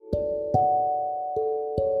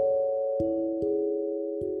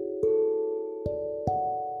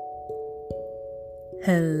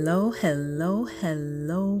Hello, hello,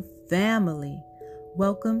 hello, family.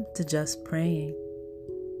 Welcome to Just Praying.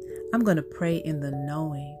 I'm going to pray in the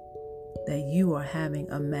knowing that you are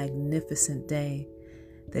having a magnificent day,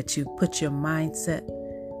 that you put your mindset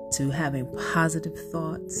to having positive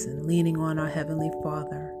thoughts and leaning on our Heavenly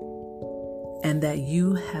Father, and that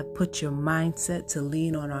you have put your mindset to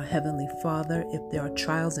lean on our Heavenly Father if there are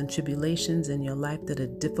trials and tribulations in your life that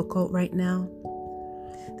are difficult right now.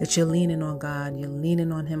 That you're leaning on God, you're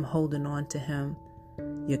leaning on Him, holding on to Him.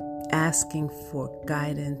 You're asking for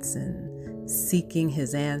guidance and seeking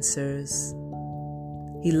His answers.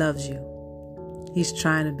 He loves you. He's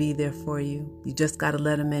trying to be there for you. You just got to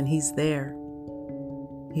let Him in. He's there.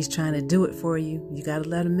 He's trying to do it for you. You got to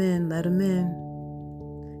let Him in, let Him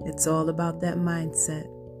in. It's all about that mindset.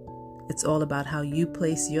 It's all about how you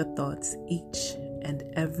place your thoughts each and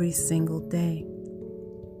every single day.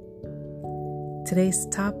 Today's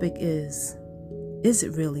topic is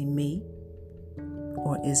it really me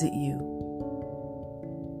or is it you?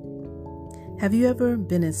 Have you ever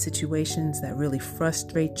been in situations that really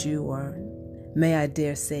frustrate you or, may I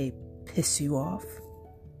dare say, piss you off?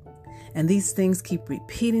 And these things keep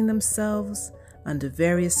repeating themselves under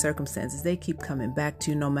various circumstances. They keep coming back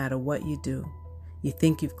to you no matter what you do. You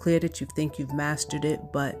think you've cleared it, you think you've mastered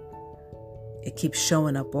it, but it keeps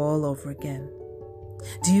showing up all over again.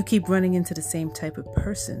 Do you keep running into the same type of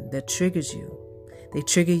person that triggers you? They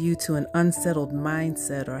trigger you to an unsettled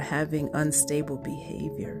mindset or having unstable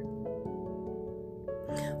behavior.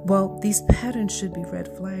 Well, these patterns should be red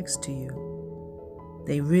flags to you.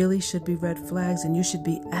 They really should be red flags, and you should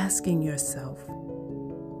be asking yourself,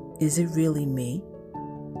 is it really me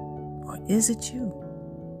or is it you?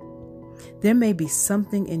 There may be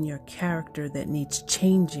something in your character that needs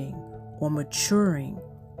changing or maturing,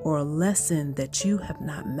 or a lesson that you have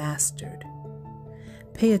not mastered.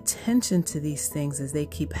 Pay attention to these things as they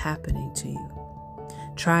keep happening to you.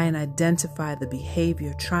 Try and identify the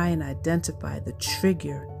behavior, try and identify the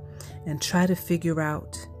trigger, and try to figure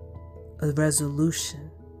out a resolution.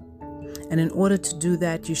 And in order to do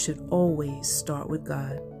that, you should always start with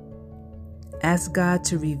God. Ask God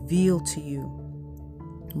to reveal to you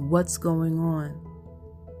what's going on,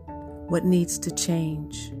 what needs to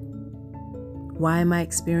change. Why am I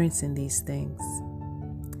experiencing these things?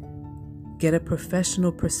 Get a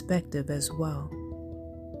professional perspective as well.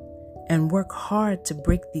 And work hard to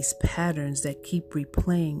break these patterns that keep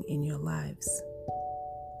replaying in your lives.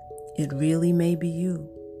 It really may be you,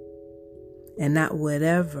 and not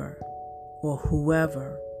whatever or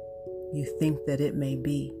whoever you think that it may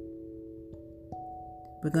be.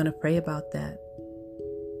 We're going to pray about that.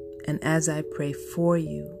 And as I pray for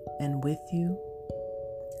you and with you,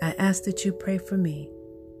 I ask that you pray for me.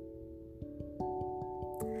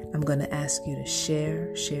 I'm going to ask you to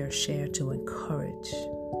share to encourage.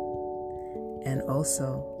 And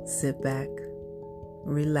also sit back,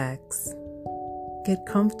 relax, get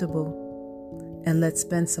comfortable, and let's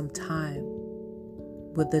spend some time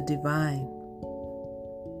with the divine.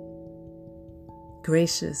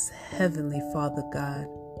 Gracious Heavenly Father God,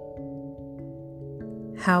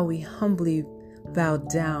 how we humbly bow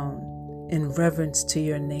down in reverence to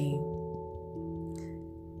your name.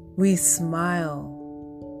 We smile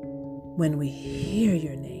when we hear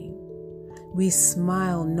your name. We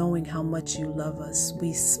smile knowing how much you love us.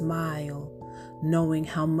 We smile knowing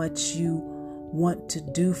how much you want to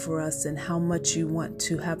do for us and how much you want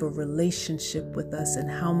to have a relationship with us and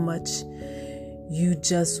how much you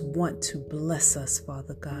just want to bless us,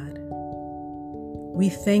 Father God. We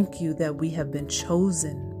thank you that we have been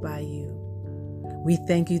chosen by you. We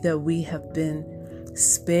thank you that we have been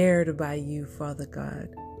spared by you, Father God.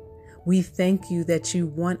 We thank you that you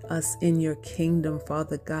want us in your kingdom,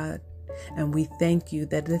 Father God. And we thank you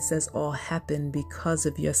that this has all happened because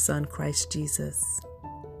of your Son, Christ Jesus.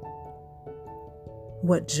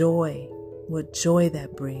 What joy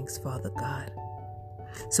that brings, Father God.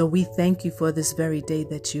 So we thank you for this very day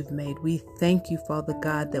that you've made. We thank you, Father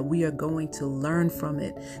God, that we are going to learn from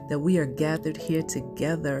it, that we are gathered here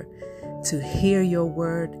together to hear your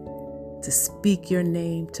word, to speak your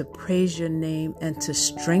name, to praise your name, and to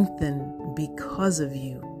strengthen because of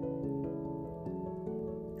you.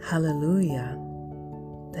 Hallelujah.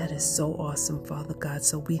 That is so awesome, Father God.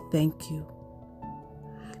 So we thank you.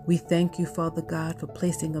 We thank you, Father God, for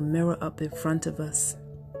placing a mirror up in front of us,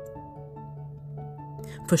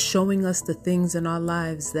 for showing us the things in our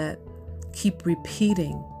lives that keep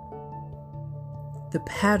repeating, the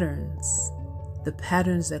patterns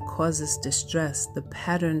that cause us distress, the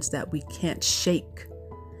patterns that we can't shake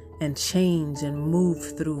and change and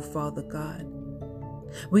move through, Father God.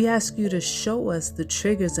 We ask you to show us the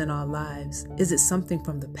triggers in our lives. Is it something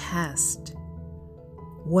from the past?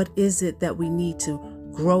 What is it that we need to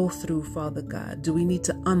grow through, Father God? Do we need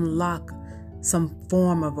to unlock some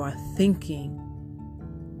form of our thinking,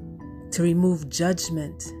 to remove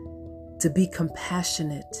judgment, to be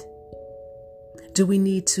compassionate? Do we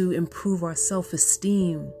need to improve our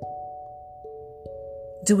self-esteem?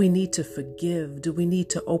 Do we need to forgive? Do we need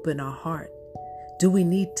to open our heart? Do we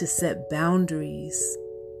need to set boundaries?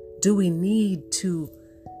 Do we need to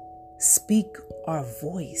speak our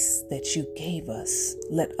voice that you gave us?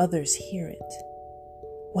 Let others hear it.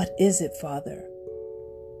 What is it, Father?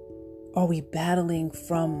 Are we battling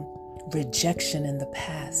from rejection in the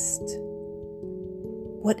past?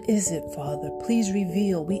 What is it, Father? Please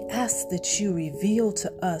reveal. We ask that you reveal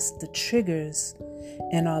to us the triggers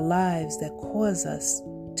in our lives that cause us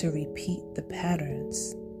to repeat the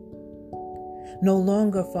patterns. No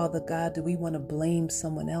longer, Father God, do we want to blame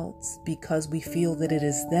someone else because we feel that it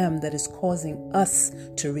is them that is causing us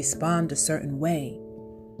to respond a certain way.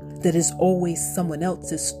 That is always someone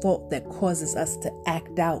else's fault that causes us to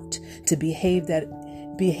act out, to behave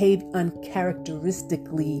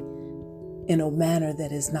uncharacteristically in a manner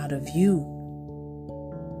that is not of you.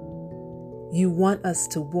 You want us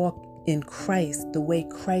to walk in Christ the way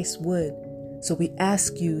Christ would. So we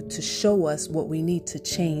ask you to show us what we need to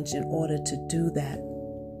change in order to do that.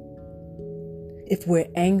 If we're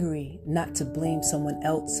angry, not to blame someone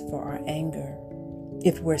else for our anger.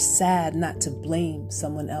 If we're sad, not to blame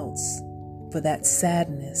someone else for that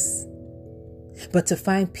sadness, but to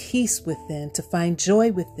find peace within, to find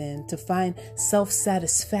joy within, to find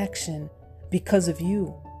self-satisfaction because of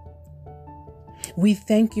you. We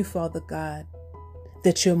thank you, Father God,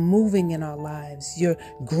 that you're moving in our lives. You're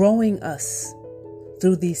growing us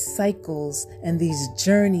through these cycles and these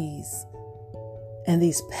journeys and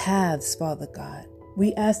these paths, Father God.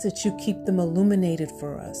 We ask that you keep them illuminated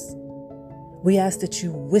for us. We ask that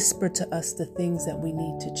you whisper to us the things that we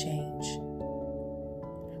need to change.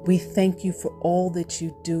 We thank you for all that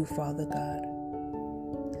you do, Father God.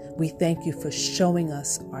 We thank you for showing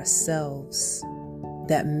us ourselves,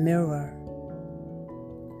 that mirror,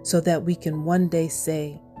 so that we can one day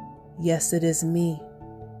say, yes, it is me.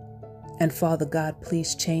 And Father God,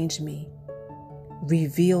 please change me.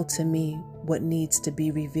 Reveal to me what needs to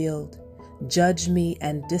be revealed. Judge me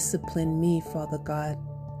and discipline me, Father God,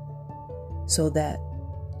 so that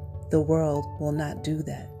the world will not do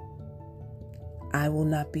that. I will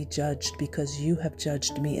not be judged because you have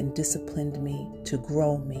judged me and disciplined me to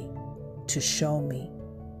grow me, to show me.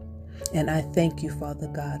 And I thank you, Father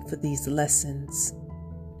God, for these lessons.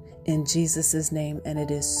 In Jesus' name, and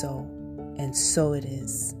it is so, and so it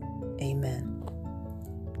is. Amen.